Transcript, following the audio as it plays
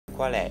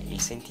qual è il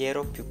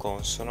sentiero più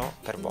consono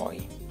per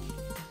voi.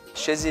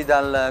 Scesi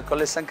dal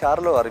Colle San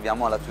Carlo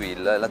arriviamo alla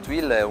Thuile. La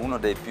Thuile è uno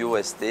dei più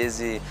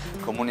estesi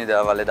comuni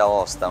della Valle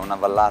d'Aosta, una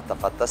vallata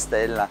fatta a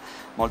stella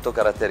molto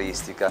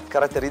caratteristica,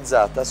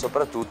 caratterizzata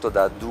soprattutto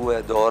da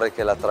due dore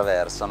che la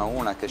attraversano,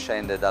 una che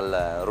scende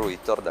dal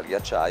Ruitor, dal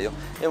ghiacciaio,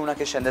 e una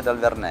che scende dal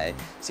Vernei.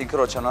 Si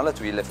incrociano alla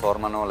Thuile e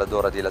formano la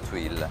dora di la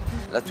Thuile.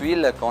 La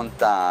Thuile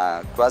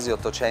conta quasi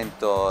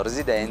 800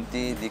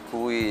 residenti, di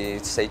cui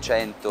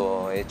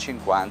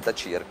 650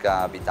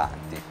 circa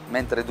abitanti,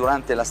 mentre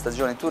durante la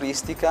stagione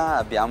turistica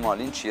abbiamo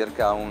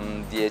all'incirca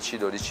un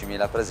 10-12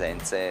 mila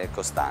presenze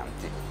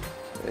costanti.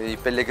 I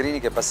pellegrini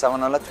che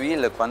passavano alla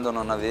Thuile, quando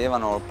non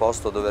avevano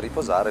posto dove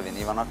riposare,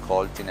 venivano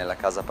accolti nella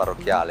casa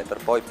parrocchiale per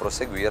poi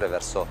proseguire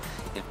verso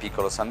il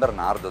piccolo San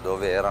Bernardo,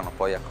 dove erano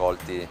poi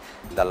accolti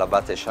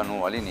dall'abate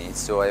Chanou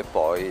all'inizio e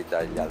poi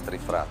dagli altri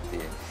frati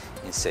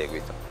in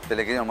seguito. Il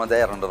pellegrino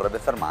moderno dovrebbe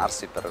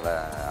fermarsi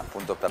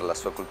appunto per la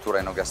sua cultura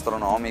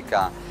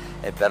enogastronomica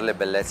e per le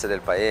bellezze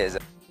del paese.